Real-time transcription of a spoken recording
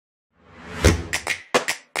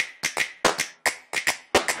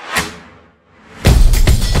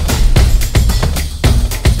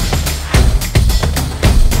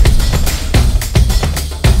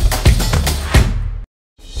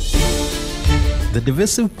The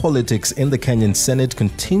divisive politics in the Kenyan Senate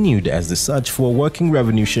continued as the search for a working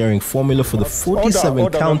revenue sharing formula for the 47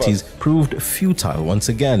 counties proved futile once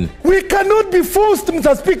again. We cannot be forced,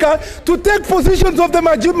 Mr. Speaker, to take positions of the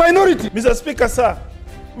minority. Mr. Speaker, sir,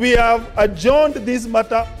 we have adjourned this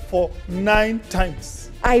matter for 9 times.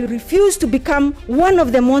 I refuse to become one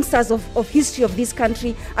of the monsters of history of this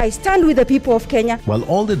country. I stand with the people of Kenya. While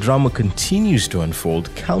all the drama continues to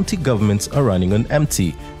unfold, county governments are running on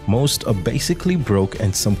empty. Most are basically broke,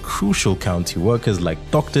 and some crucial county workers like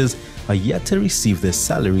doctors are yet to receive their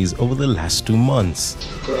salaries over the last 2 months.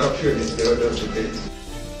 Corruption is the order of the day.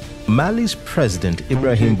 Mali's President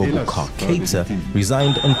Ibrahim Boubacar Keita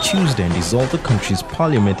resigned on Tuesday and dissolved the country's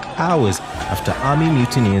parliament hours after army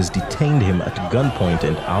mutineers detained him at gunpoint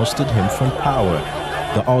and ousted him from power.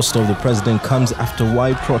 The ouster of the president comes after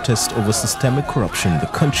wide protests over systemic corruption in the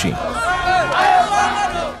country.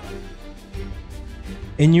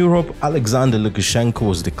 In Europe, Alexander Lukashenko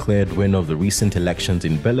was declared winner of the recent elections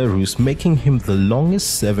in Belarus, making him the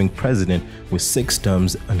longest-serving president with 6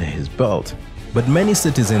 terms under his belt. But many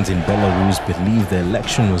citizens in Belarus believe the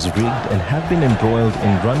election was rigged and have been embroiled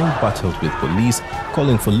in running battles with police,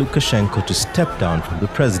 calling for Lukashenko to step down from the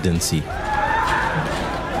presidency.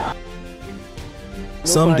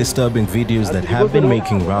 Some disturbing videos that have been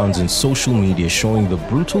making rounds in social media showing the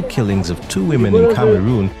brutal killings of 2 women in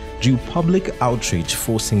Cameroon drew public outrage,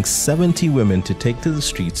 forcing 70 women to take to the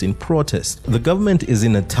streets in protest. The government is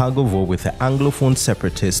in a tug-of-war with the Anglophone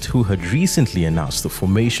separatists who had recently announced the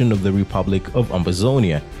formation of the Republic of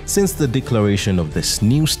Amazonia. Since the declaration of this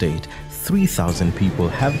new state, 3,000 people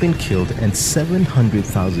have been killed and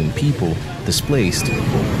 700,000 people displaced.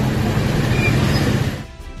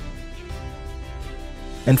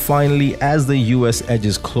 And finally, as the US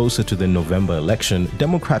edges closer to the November election,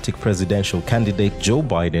 Democratic presidential candidate Joe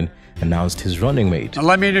Biden announced his running mate. Now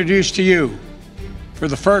let me introduce to you, for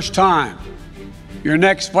the first time, your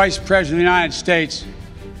next Vice President of the United States,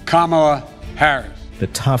 Kamala Harris. The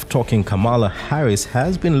tough-talking Kamala Harris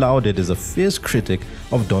has been lauded as a fierce critic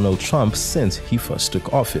of Donald Trump since he first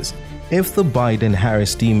took office. If the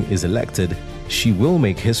Biden-Harris team is elected, she will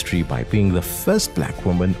make history by being the first black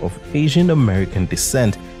woman of Asian American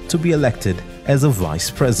descent to be elected as a vice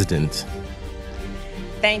president.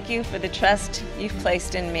 Thank you for the trust you've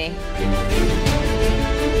placed in me.